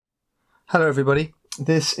Hello everybody,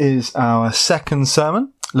 this is our second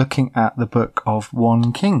sermon looking at the book of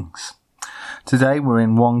 1 Kings. Today we're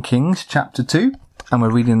in 1 Kings chapter 2 and we're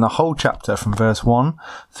reading the whole chapter from verse 1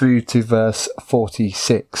 through to verse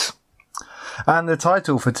 46. And the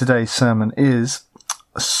title for today's sermon is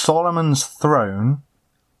Solomon's Throne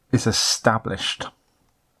is Established.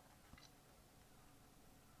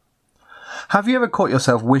 Have you ever caught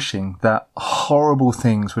yourself wishing that horrible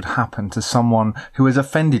things would happen to someone who has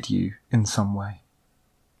offended you in some way?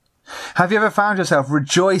 Have you ever found yourself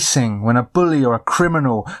rejoicing when a bully or a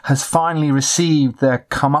criminal has finally received their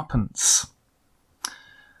comeuppance?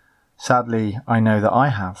 Sadly, I know that I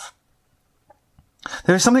have.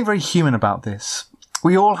 There is something very human about this.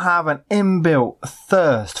 We all have an inbuilt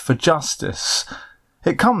thirst for justice.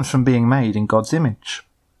 It comes from being made in God's image.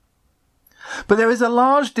 But there is a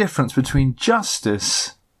large difference between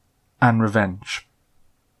justice and revenge.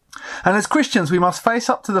 And as Christians, we must face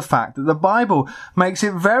up to the fact that the Bible makes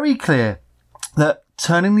it very clear that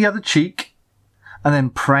turning the other cheek and then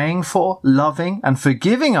praying for, loving and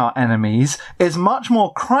forgiving our enemies is much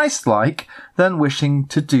more Christ-like than wishing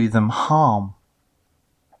to do them harm.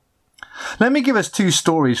 Let me give us 2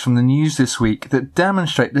 stories from the news this week that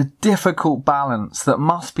demonstrate the difficult balance that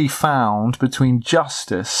must be found between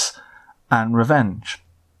justice and revenge.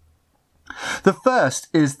 The first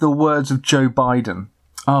is the words of Joe Biden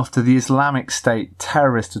after the Islamic State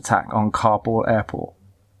terrorist attack on Kabul airport.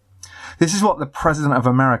 This is what the President of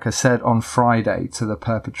America said on Friday to the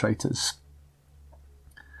perpetrators.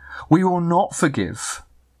 "We will not forgive.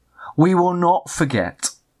 We will not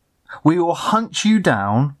forget. We will hunt you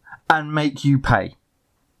down and make you pay."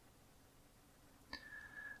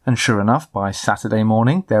 And sure enough, by Saturday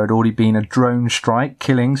morning, there had already been a drone strike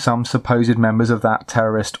killing some supposed members of that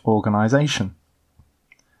terrorist organisation.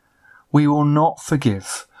 "We will not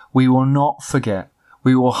forgive. We will not forget.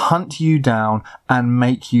 We will hunt you down and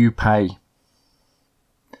make you pay."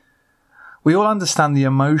 We all understand the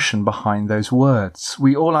emotion behind those words.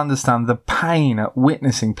 We all understand the pain at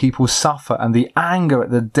witnessing people suffer and the anger at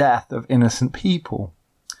the death of innocent people.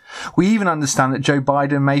 We even understand that Joe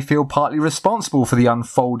Biden may feel partly responsible for the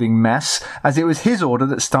unfolding mess, as it was his order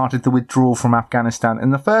that started the withdrawal from Afghanistan in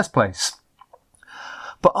the first place.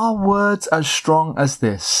 But are words as strong as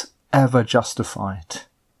this ever justified?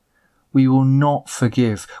 We will not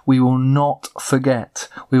forgive. We will not forget.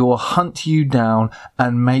 We will hunt you down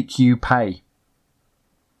and make you pay.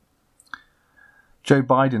 Joe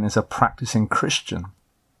Biden is a practicing Christian.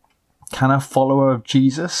 Can a follower of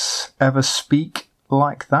Jesus ever speak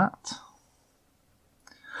like that?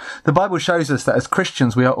 The Bible shows us that as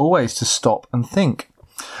Christians we are always to stop and think.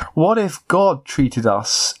 What if God treated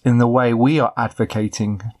us in the way we are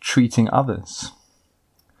advocating treating others?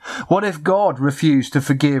 What if God refused to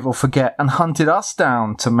forgive or forget and hunted us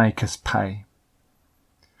down to make us pay?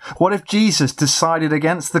 What if Jesus decided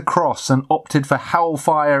against the cross and opted for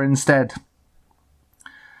hellfire instead?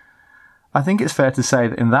 I think it's fair to say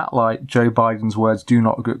that in that light, Joe Biden's words do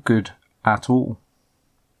not look good at all.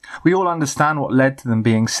 We all understand what led to them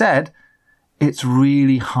being said. It's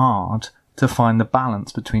really hard to find the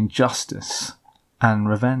balance between justice and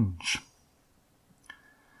revenge.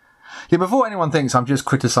 Yet before anyone thinks I'm just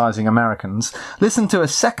criticising Americans, listen to a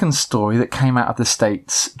second story that came out of the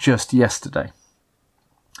States just yesterday.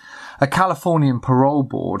 A Californian parole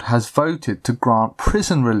board has voted to grant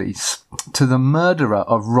prison release to the murderer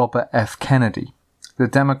of Robert F. Kennedy, the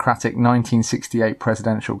Democratic 1968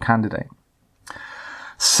 presidential candidate.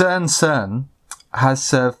 Sern Sern has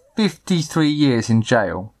served 53 years in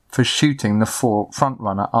jail for shooting the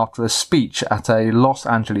frontrunner after a speech at a Los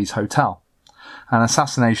Angeles hotel, an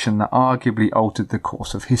assassination that arguably altered the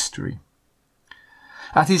course of history.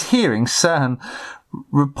 At his hearing, Sern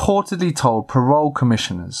reportedly told parole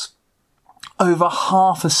commissioners, "Over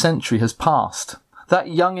half a century has passed.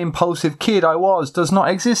 That young impulsive kid I was does not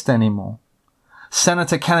exist anymore.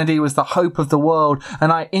 Senator Kennedy was the hope of the world,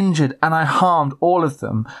 and I injured and I harmed all of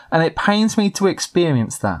them, and it pains me to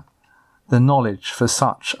experience that, the knowledge for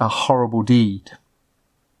such a horrible deed."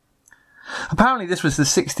 Apparently this was the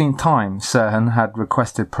 16th time Sern had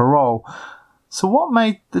requested parole, so what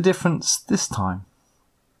made the difference this time?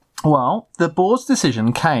 Well, the board's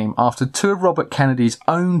decision came after 2 of Robert Kennedy's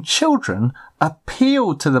own children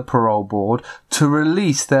appealed to the parole board to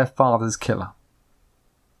release their father's killer.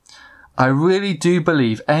 "I really do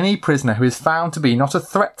believe any prisoner who is found to be not a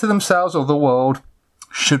threat to themselves or the world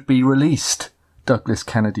should be released," Douglas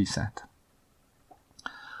Kennedy said.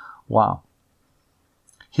 Wow.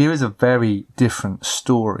 Here is a very different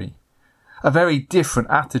story, a very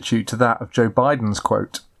different attitude to that of Joe Biden's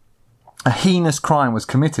quote. A heinous crime was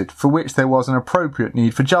committed, for which there was an appropriate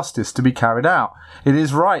need for justice to be carried out. It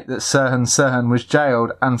is right that Sirhan was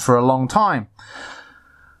jailed, and for a long time.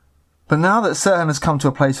 But now that Sirhan has come to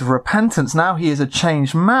a place of repentance, now he is a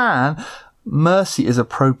changed man, mercy is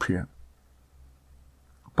appropriate.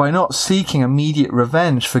 By not seeking immediate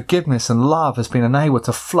revenge, forgiveness and love has been enabled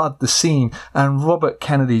to flood the scene, and Robert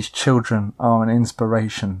Kennedy's children are an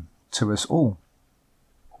inspiration to us all.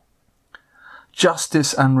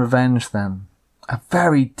 Justice and revenge, then, a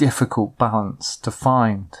very difficult balance to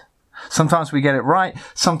find. Sometimes we get it right,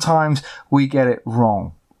 sometimes we get it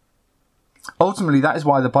wrong. Ultimately, that is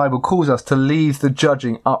why the Bible calls us to leave the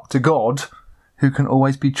judging up to God, who can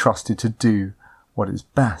always be trusted to do what is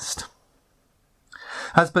best.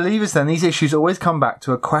 As believers, then, these issues always come back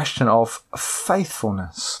to a question of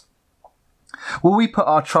faithfulness. Will we put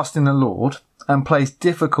our trust in the Lord and place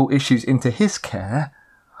difficult issues into his care,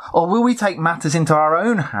 or will we take matters into our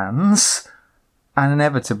own hands and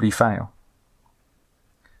inevitably fail?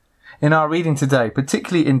 In our reading today,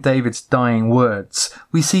 particularly in David's dying words,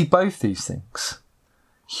 we see both these things: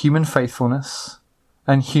 human faithfulness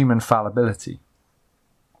and human fallibility.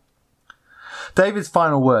 David's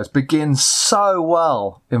final words begin so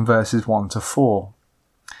well in verses 1 to 4.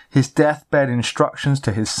 His deathbed instructions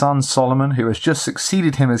to his son Solomon, who has just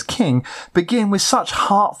succeeded him as king, begin with such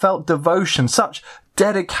heartfelt devotion, such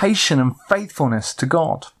dedication and faithfulness to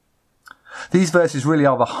God. These verses really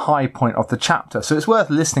are the high point of the chapter, so it's worth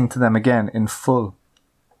listening to them again in full.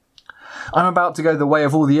 I'm about to go the way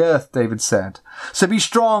of all the earth, David said. So be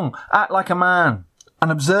strong, act like a man,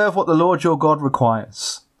 and observe what the Lord your God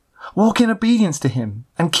requires. Walk in obedience to him,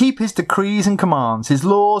 and keep his decrees and commands, his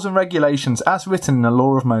laws and regulations, as written in the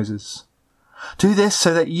law of Moses. Do this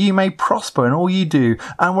so that you may prosper in all you do,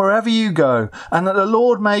 and wherever you go, and that the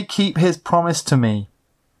Lord may keep his promise to me.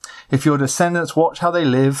 If your descendants watch how they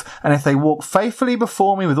live, and if they walk faithfully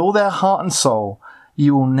before me with all their heart and soul,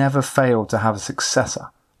 you will never fail to have a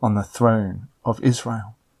successor on the throne of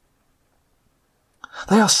Israel.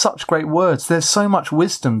 They are such great words. There's so much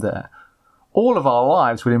wisdom there. All of our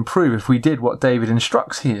lives would improve if we did what David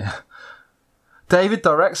instructs here. David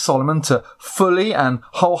directs Solomon to fully and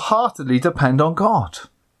wholeheartedly depend on God.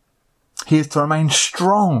 He is to remain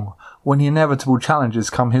strong when the inevitable challenges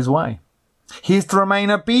come his way. He is to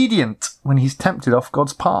remain obedient when he's tempted off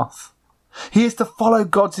God's path. He is to follow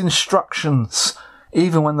God's instructions,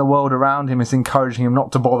 even when the world around him is encouraging him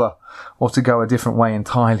not to bother or to go a different way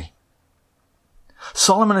entirely.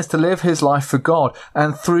 Solomon is to live his life for God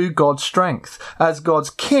and through God's strength. As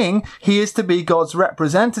God's king, he is to be God's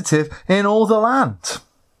representative in all the land.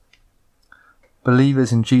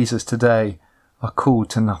 Believers in Jesus today are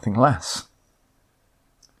called to nothing less.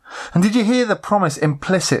 And did you hear the promise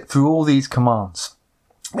implicit through all these commands?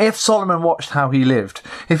 If Solomon watched how he lived,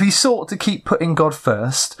 if he sought to keep putting God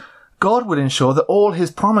first, God would ensure that all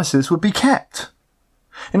his promises would be kept.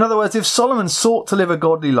 In other words, if Solomon sought to live a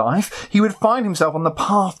godly life, he would find himself on the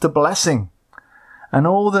path to blessing, and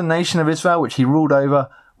all the nation of Israel which he ruled over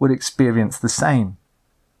would experience the same.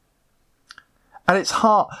 At its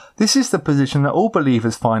heart, this is the position that all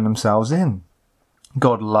believers find themselves in.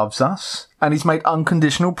 God loves us, and he's made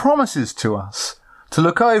unconditional promises to us, to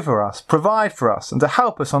look over us, provide for us, and to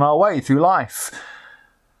help us on our way through life.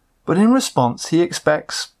 But in response, he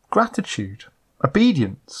expects gratitude,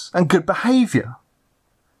 obedience, and good behaviour.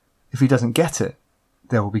 If he doesn't get it,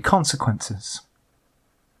 there will be consequences.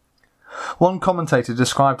 One commentator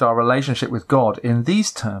described our relationship with God in these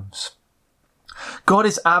terms: God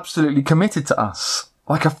is absolutely committed to us,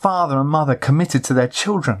 like a father and mother committed to their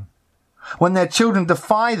children. When their children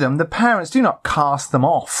defy them, the parents do not cast them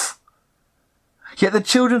off. Yet the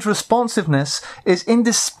children's responsiveness is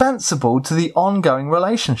indispensable to the ongoing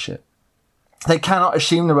relationship. They cannot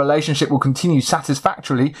assume the relationship will continue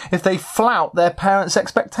satisfactorily if they flout their parents'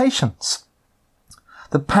 expectations.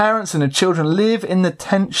 The parents and the children live in the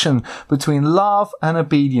tension between love and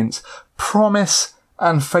obedience, promise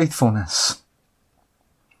and faithfulness.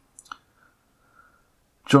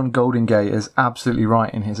 John Goldingay is absolutely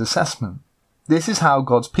right in his assessment. This is how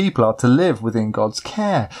God's people are to live within God's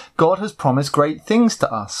care. God has promised great things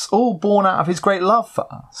to us, all born out of his great love for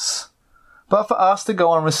us. But for us to go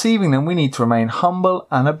on receiving them, we need to remain humble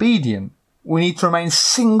and obedient. We need to remain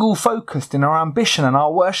single-focused in our ambition and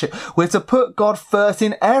our worship. We're to put God first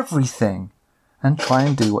in everything and try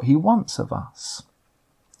and do what he wants of us.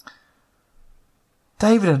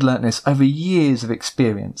 David had learnt this over years of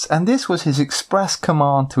experience, and this was his express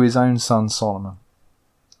command to his own son Solomon.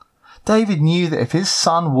 David knew that if his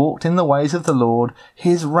son walked in the ways of the Lord,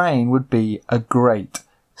 his reign would be a great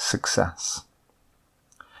success.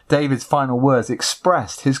 David's final words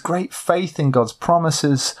expressed his great faith in God's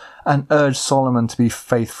promises and urged Solomon to be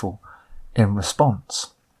faithful in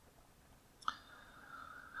response.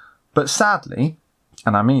 But sadly,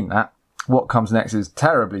 and I mean that, what comes next is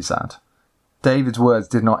terribly sad. David's words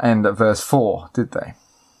did not end at verse 4, did they?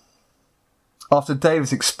 After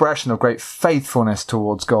David's expression of great faithfulness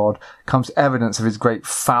towards God comes evidence of his great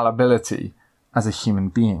fallibility as a human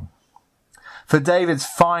being. For David's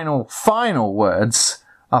final words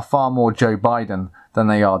are far more Joe Biden than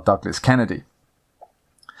they are Douglas Kennedy.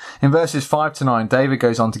 In verses 5 to 9, David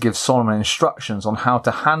goes on to give Solomon instructions on how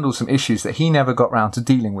to handle some issues that he never got round to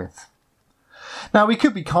dealing with. Now, we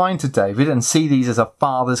could be kind to David and see these as a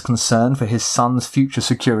father's concern for his son's future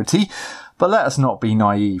security, but let us not be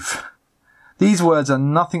naive. These words are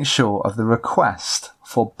nothing short of the request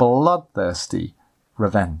for bloodthirsty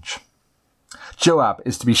revenge. Joab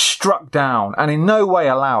is to be struck down and in no way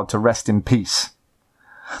allowed to rest in peace.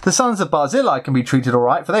 The sons of Barzillai can be treated all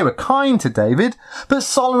right, for they were kind to David, but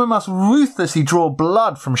Solomon must ruthlessly draw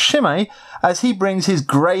blood from Shimei as he brings his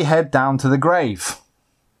grey head down to the grave.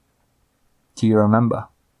 Do you remember?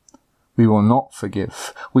 We will not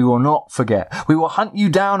forgive. We will not forget. We will hunt you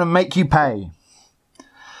down and make you pay.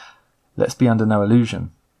 Let's be under no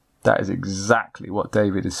illusion. That is exactly what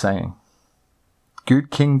David is saying.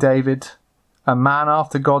 Good King David, a man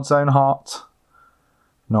after God's own heart?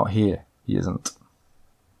 Not here, he isn't.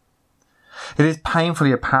 It is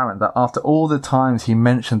painfully apparent that after all the times he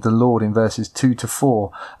mentioned the Lord in verses 2 to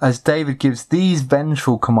 4, as David gives these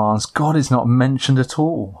vengeful commands, God is not mentioned at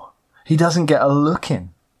all. He doesn't get a look in.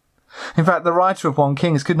 In fact, the writer of 1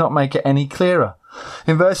 Kings could not make it any clearer.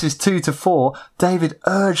 In verses 2 to 4, David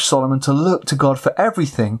urged Solomon to look to God for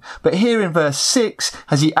everything, but here in verse 6,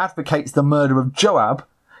 as he advocates the murder of Joab,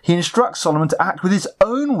 he instructs Solomon to act with his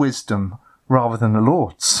own wisdom rather than the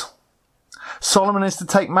Lord's. Solomon is to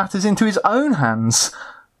take matters into his own hands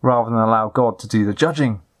rather than allow God to do the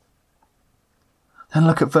judging. Then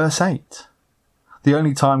look at verse 8. The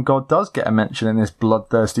only time God does get a mention in this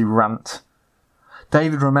bloodthirsty rant.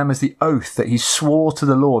 David remembers the oath that he swore to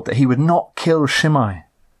the Lord that he would not kill Shimei.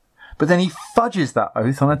 But then he fudges that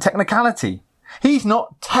oath on a technicality. He's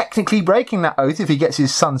not technically breaking that oath if he gets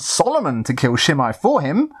his son Solomon to kill Shimei for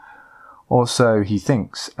him. Or so he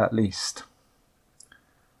thinks, at least.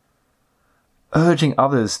 Urging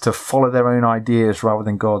others to follow their own ideas rather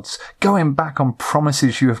than God's, going back on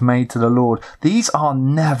promises you have made to the Lord, these are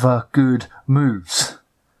never good moves.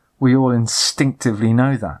 We all instinctively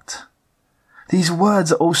know that. These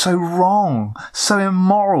words are all so wrong, so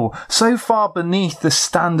immoral, so far beneath the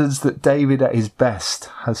standards that David at his best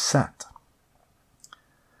has set.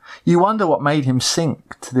 You wonder what made him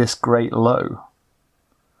sink to this great low.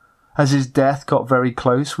 As his death got very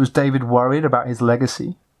close, was David worried about his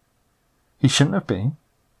legacy? He shouldn't have been.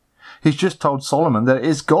 He's just told Solomon that it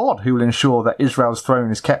is God who will ensure that Israel's throne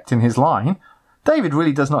is kept in his line. David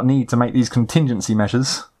really does not need to make these contingency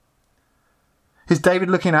measures. Is David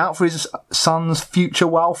looking out for his son's future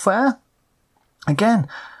welfare? Again,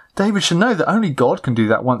 David should know that only God can do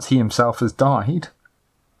that once he himself has died.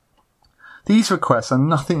 These requests are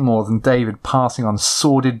nothing more than David passing on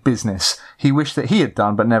sordid business he wished that he had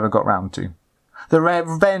done but never got round to. The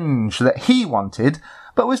revenge that he wanted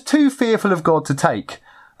but was too fearful of God to take,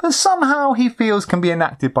 but somehow he feels can be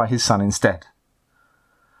enacted by his son instead.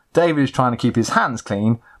 David is trying to keep his hands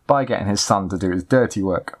clean by getting his son to do his dirty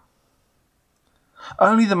work.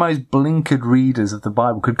 Only the most blinkered readers of the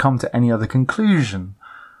Bible could come to any other conclusion.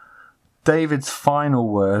 David's final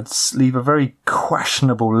words leave a very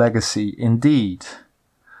questionable legacy indeed.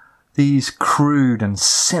 These crude and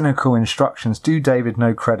cynical instructions do David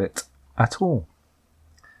no credit at all.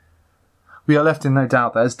 We are left in no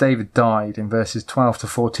doubt that as David died in verses 12 to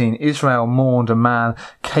 14, Israel mourned a man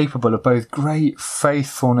capable of both great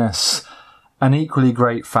faithfulness and equally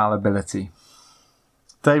great fallibility.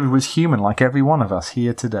 David was human like every one of us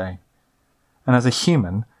here today. And as a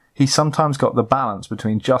human, he sometimes got the balance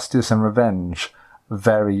between justice and revenge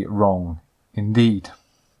very wrong indeed.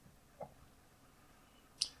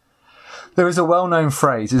 There is a well-known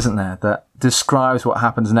phrase, isn't there, that describes what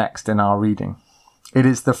happens next in our reading. It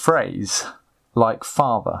is the phrase, like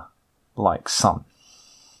father, like son.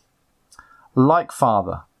 Like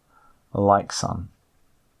father, like son.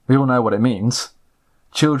 We all know what it means.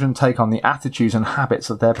 Children take on the attitudes and habits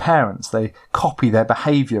of their parents. They copy their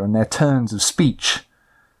behaviour and their turns of speech.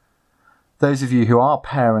 Those of you who are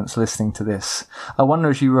parents listening to this, I wonder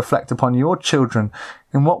as you reflect upon your children,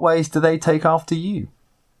 in what ways do they take after you?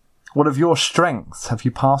 What of your strengths have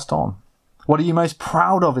you passed on? What are you most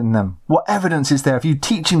proud of in them? What evidence is there of you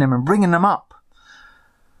teaching them and bringing them up?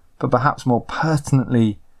 But perhaps more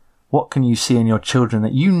pertinently, What can you see in your children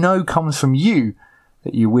that you know comes from you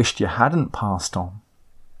that you wished you hadn't passed on?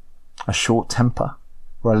 A short temper,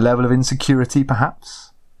 or a level of insecurity,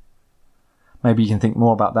 perhaps? Maybe you can think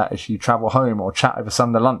more about that as you travel home or chat over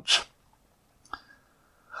Sunday lunch.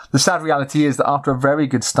 The sad reality is that after a very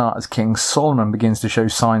good start as king, Solomon begins to show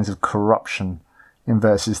signs of corruption in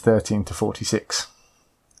verses 13 to 46.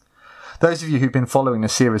 Those of you who've been following the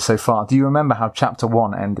series so far, do you remember how chapter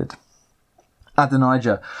 1 ended?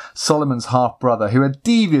 Adonijah, Solomon's half-brother, who had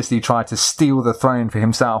deviously tried to steal the throne for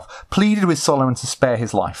himself, pleaded with Solomon to spare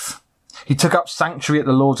his life. He took up sanctuary at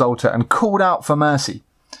the Lord's altar and called out for mercy.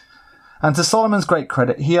 And to Solomon's great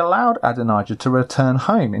credit, he allowed Adonijah to return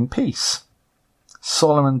home in peace.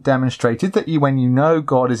 Solomon demonstrated that when you know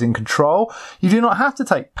God is in control, you do not have to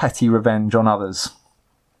take petty revenge on others.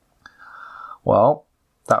 Well,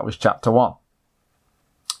 that was chapter 1.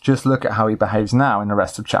 Just look at how he behaves now in the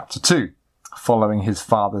rest of chapter 2, following his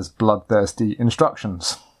father's bloodthirsty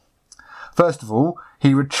instructions. First of all,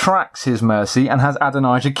 he retracts his mercy and has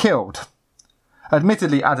Adonijah killed.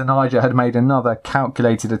 Admittedly, Adonijah had made another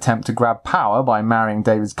calculated attempt to grab power by marrying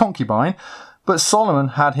David's concubine, but Solomon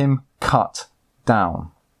had him cut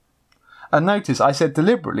down. And notice I said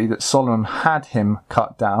deliberately that Solomon had him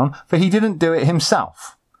cut down, for he didn't do it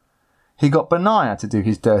himself. He got Benaiah to do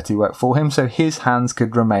his dirty work for him so his hands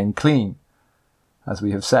could remain clean. As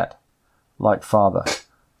we have said, like father,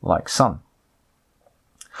 like son.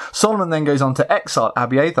 Solomon then goes on to exile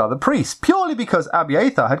Abiathar the priest, purely because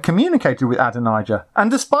Abiathar had communicated with Adonijah, and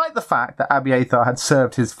despite the fact that Abiathar had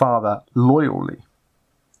served his father loyally.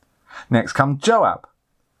 Next comes Joab.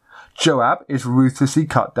 Joab is ruthlessly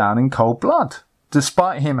cut down in cold blood,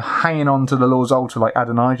 despite him hanging on to the Lord's altar like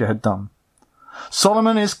Adonijah had done.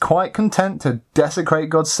 Solomon is quite content to desecrate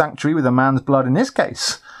God's sanctuary with a man's blood in this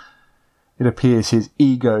case. It appears his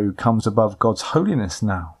ego comes above God's holiness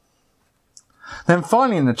now. Then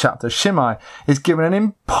finally in the chapter, Shimei is given an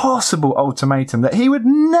impossible ultimatum that he would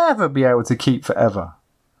never be able to keep forever.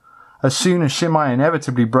 As soon as Shimei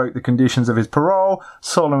inevitably broke the conditions of his parole,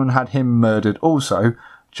 Solomon had him murdered also,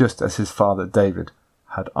 just as his father David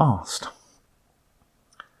had asked.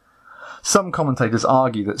 Some commentators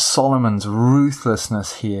argue that Solomon's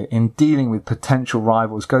ruthlessness here in dealing with potential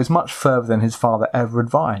rivals goes much further than his father ever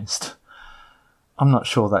advised. I'm not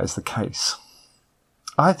sure that is the case.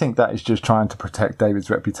 I think that is just trying to protect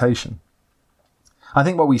David's reputation. I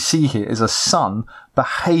think what we see here is a son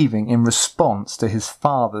behaving in response to his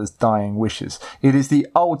father's dying wishes. It is the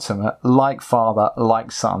ultimate like father,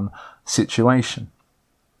 like son situation.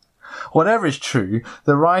 Whatever is true,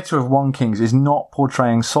 the writer of 1 Kings is not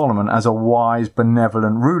portraying Solomon as a wise,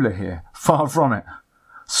 benevolent ruler here. Far from it.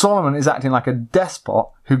 Solomon is acting like a despot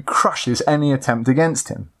who crushes any attempt against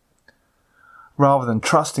him. Rather than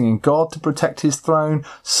trusting in God to protect his throne,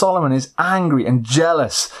 Solomon is angry and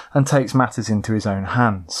jealous and takes matters into his own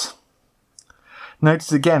hands.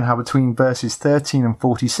 Notice again how between verses 13 and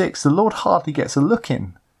 46, the Lord hardly gets a look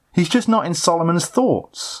in. He's just not in Solomon's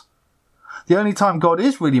thoughts. The only time God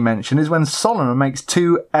is really mentioned is when Solomon makes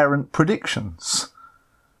 2 errant predictions.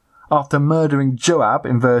 After murdering Joab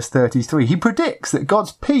in verse 33, he predicts that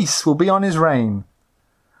God's peace will be on his reign.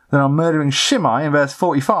 Then on murdering Shimei in verse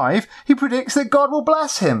 45, he predicts that God will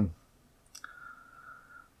bless him.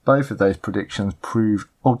 Both of those predictions prove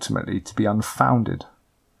ultimately to be unfounded.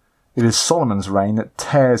 It is Solomon's reign that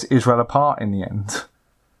tears Israel apart in the end.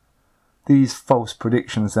 These false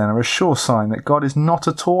predictions then are a sure sign that God is not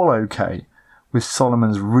at all okay with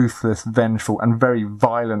Solomon's ruthless, vengeful and very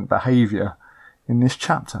violent behaviour in this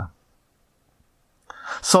chapter.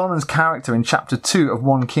 Solomon's character in chapter 2 of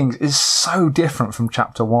 1 Kings is so different from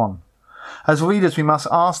chapter 1. As readers, we must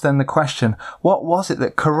ask then the question, what was it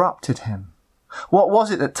that corrupted him? What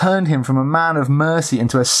was it that turned him from a man of mercy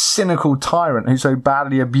into a cynical tyrant who so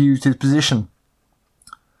badly abused his position?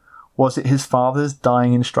 Was it his father's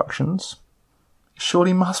dying instructions? It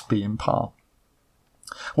surely must be in part.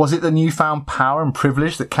 Was it the newfound power and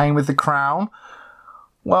privilege that came with the crown?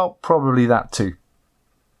 Well, probably that too.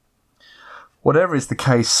 Whatever is the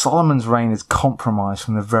case, Solomon's reign is compromised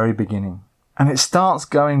from the very beginning, and it starts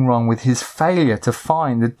going wrong with his failure to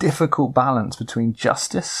find the difficult balance between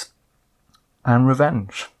justice and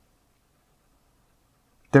revenge.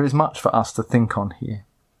 There is much for us to think on here.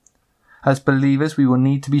 As believers, we will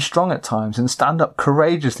need to be strong at times and stand up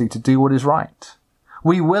courageously to do what is right.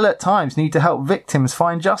 We will at times need to help victims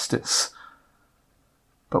find justice.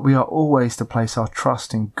 But we are always to place our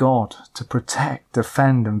trust in God to protect,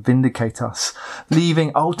 defend and vindicate us,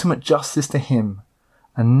 leaving ultimate justice to him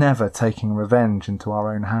and never taking revenge into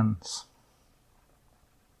our own hands.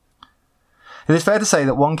 It is fair to say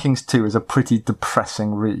that 1 Kings 2 is a pretty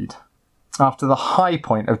depressing read. After the high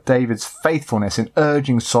point of David's faithfulness in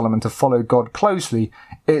urging Solomon to follow God closely,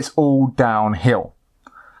 it's all downhill,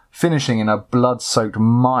 finishing in a blood-soaked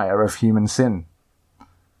mire of human sin.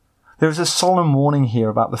 There is a solemn warning here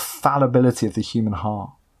about the fallibility of the human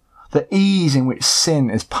heart, the ease in which sin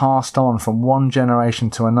is passed on from one generation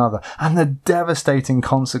to another, and the devastating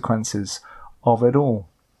consequences of it all.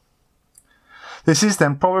 This is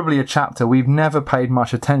then probably a chapter we've never paid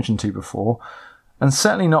much attention to before, and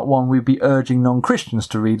certainly not one we'd be urging non-Christians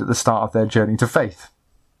to read at the start of their journey to faith.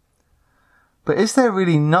 But is there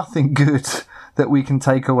really nothing good that we can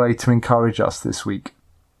take away to encourage us this week?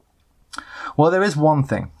 Well, there is one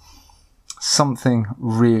thing. Something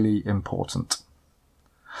really important.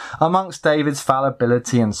 Amongst David's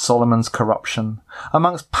fallibility and Solomon's corruption,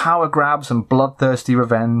 amongst power grabs and bloodthirsty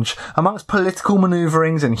revenge, amongst political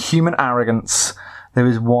manoeuvrings and human arrogance, there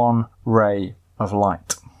is one ray of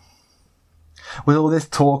light. With all this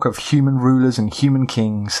talk of human rulers and human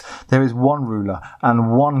kings, there is one ruler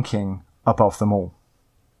and one king above them all.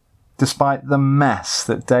 Despite the mess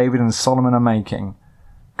that David and Solomon are making,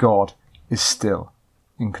 God is still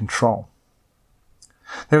in control.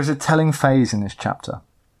 There is a telling phrase in this chapter.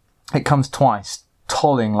 It comes twice,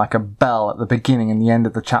 tolling like a bell at the beginning and the end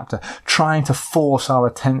of the chapter, trying to force our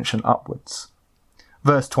attention upwards.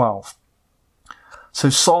 Verse 12. So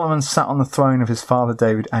Solomon sat on the throne of his father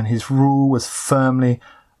David, and his rule was firmly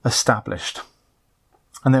established.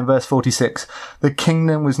 And then verse 46, the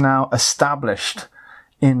kingdom was now established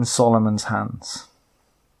in Solomon's hands.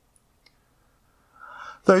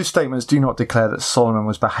 Those statements do not declare that Solomon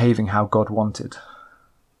was behaving how God wanted.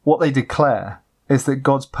 What they declare is that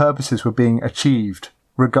God's purposes were being achieved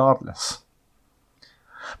regardless.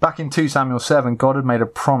 Back in 2 Samuel 7, God had made a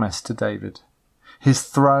promise to David. His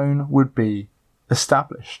throne would be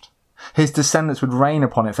established. His descendants would reign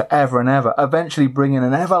upon it forever and ever, eventually bringing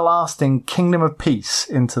an everlasting kingdom of peace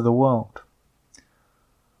into the world.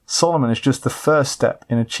 Solomon is just the first step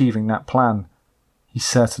in achieving that plan. He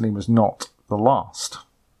certainly was not the last.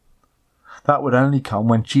 That would only come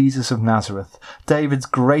when Jesus of Nazareth, David's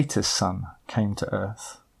greatest son, came to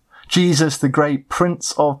earth. Jesus, the great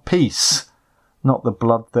Prince of Peace, not the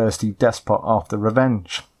bloodthirsty despot after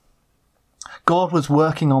revenge. God was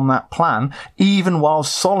working on that plan even while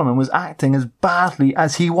Solomon was acting as badly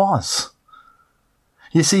as he was.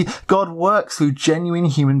 You see, God works through genuine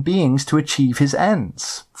human beings to achieve his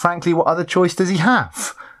ends. Frankly, what other choice does he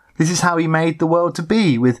have? This is how he made the world to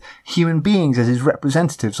be, with human beings as his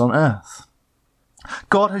representatives on earth.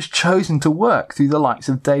 God has chosen to work through the likes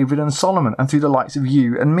of David and Solomon and through the likes of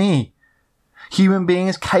you and me. Human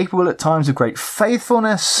beings capable at times of great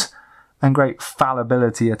faithfulness and great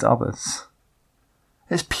fallibility at others.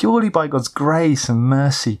 It's purely by God's grace and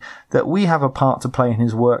mercy that we have a part to play in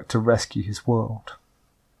his work to rescue his world.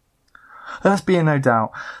 Let us be in no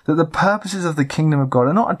doubt that the purposes of the kingdom of God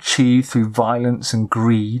are not achieved through violence and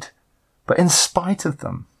greed, but in spite of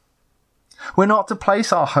them. We're not to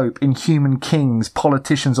place our hope in human kings,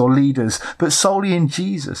 politicians or leaders, but solely in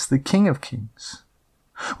Jesus, the King of Kings.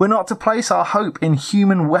 We're not to place our hope in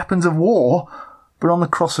human weapons of war, but on the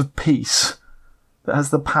cross of peace that has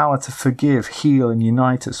the power to forgive, heal and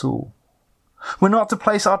unite us all. We're not to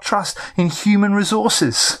place our trust in human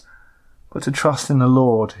resources, but to trust in the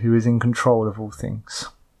Lord who is in control of all things.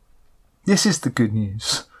 This is the good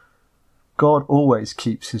news. God always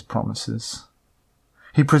keeps his promises.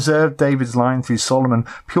 He preserved David's line through Solomon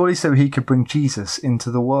purely so he could bring Jesus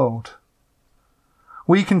into the world.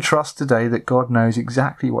 We can trust today that God knows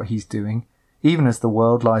exactly what he's doing, even as the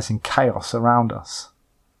world lies in chaos around us.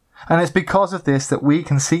 And it's because of this that we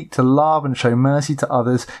can seek to love and show mercy to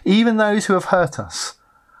others, even those who have hurt us,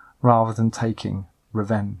 rather than taking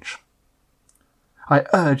revenge. I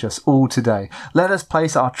urge us all today, let us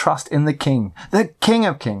place our trust in the King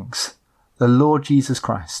of Kings, the Lord Jesus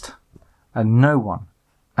Christ, and no one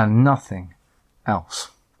and nothing else.